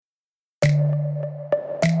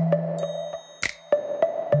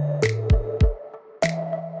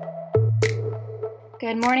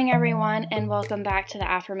Good morning, everyone, and welcome back to the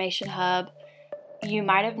Affirmation Hub. You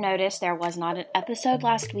might have noticed there was not an episode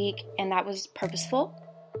last week, and that was purposeful.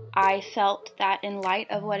 I felt that in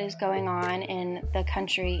light of what is going on in the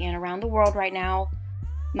country and around the world right now,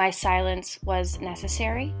 my silence was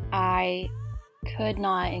necessary. I could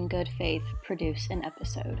not, in good faith, produce an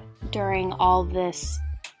episode during all this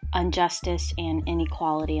injustice and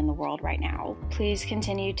inequality in the world right now. Please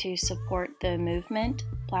continue to support the movement,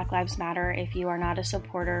 Black Lives Matter. If you are not a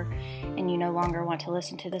supporter and you no longer want to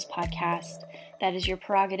listen to this podcast, that is your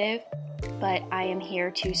prerogative, but I am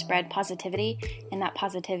here to spread positivity, and that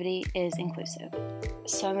positivity is inclusive.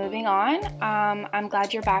 So moving on, I'm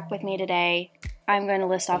glad you're back with me today. I'm going to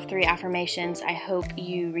list off 3 affirmations. I hope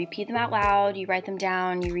you repeat them out loud, you write them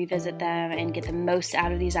down, you revisit them, and get the most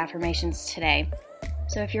out of these affirmations today.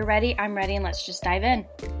 So if you're ready, I'm ready, and let's just dive in.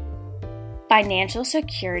 Financial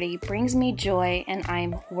security brings me joy, and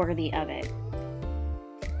I'm worthy of it.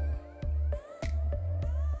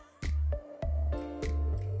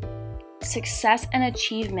 Success and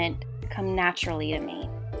achievement come naturally to me.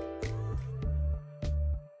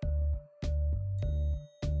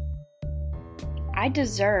 I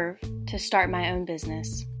deserve to start my own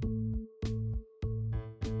business.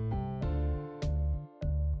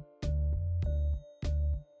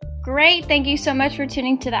 Great. Thank you so much for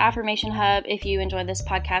tuning to the Affirmation Hub. If you enjoyed this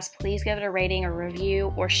podcast, please give it a rating or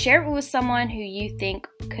review or share it with someone who you think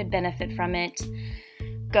could benefit from it.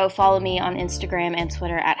 Go follow me on Instagram and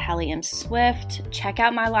Twitter at Hallie M. Swift. Check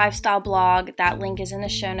out my lifestyle blog. That link is in the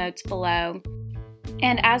show notes below.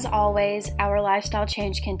 And as always, our lifestyle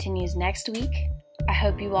change continues next week. I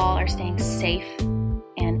hope you all are staying safe.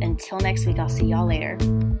 And until next week, I'll see y'all later.